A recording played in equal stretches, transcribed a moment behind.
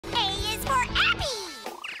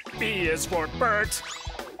B is for Bert.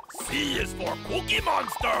 C is for Cookie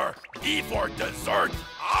Monster. D for dessert.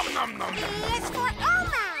 Om nom nom E nom. is for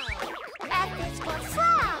Elmo. F is for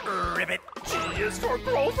frog. Ribbit. G is for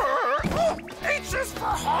Grover. H is for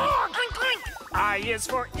hog. I is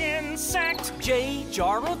for insect. J,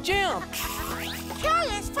 jar of jam. K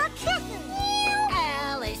is for kitten.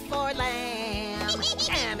 L is for lamb.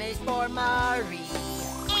 M is for Marie.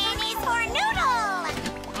 N is for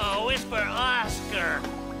noodle. O is for Oscar.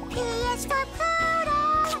 P is for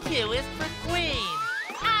poodle. Q is for Queen.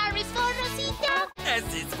 R is for Rosita.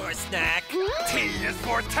 S is for snack. T is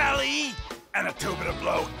for tally. And a tuba to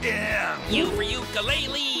blow in. U for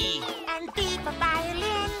ukulele. And B for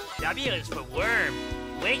violin. W is for worm.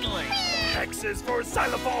 Wiggling. X is for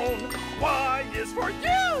xylophone. Y is for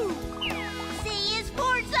you. Z is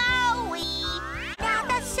for Zoe. Now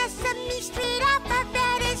the Sesame Street